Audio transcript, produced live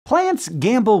Plants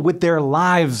gamble with their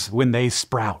lives when they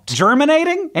sprout.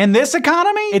 Germinating? In this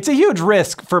economy? It's a huge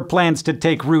risk for plants to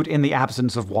take root in the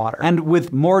absence of water. And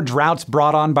with more droughts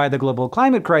brought on by the global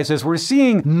climate crisis, we're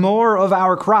seeing more of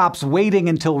our crops waiting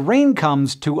until rain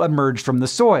comes to emerge from the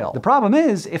soil. The problem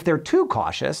is, if they're too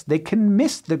cautious, they can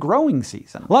miss the growing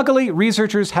season. Luckily,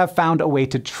 researchers have found a way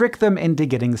to trick them into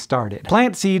getting started.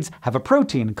 Plant seeds have a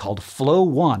protein called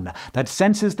Flo1 that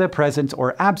senses the presence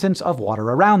or absence of water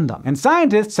around them. And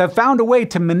scientists have found a way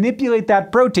to manipulate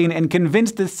that protein and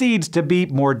convince the seeds to be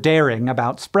more daring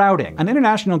about sprouting. An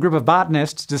international group of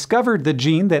botanists discovered the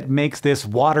gene that makes this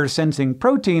water-sensing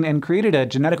protein and created a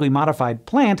genetically modified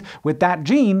plant with that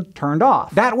gene turned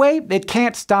off. That way, it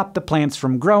can't stop the plants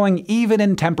from growing even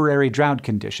in temporary drought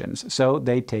conditions, so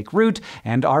they take root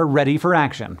and are ready for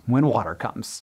action when water comes.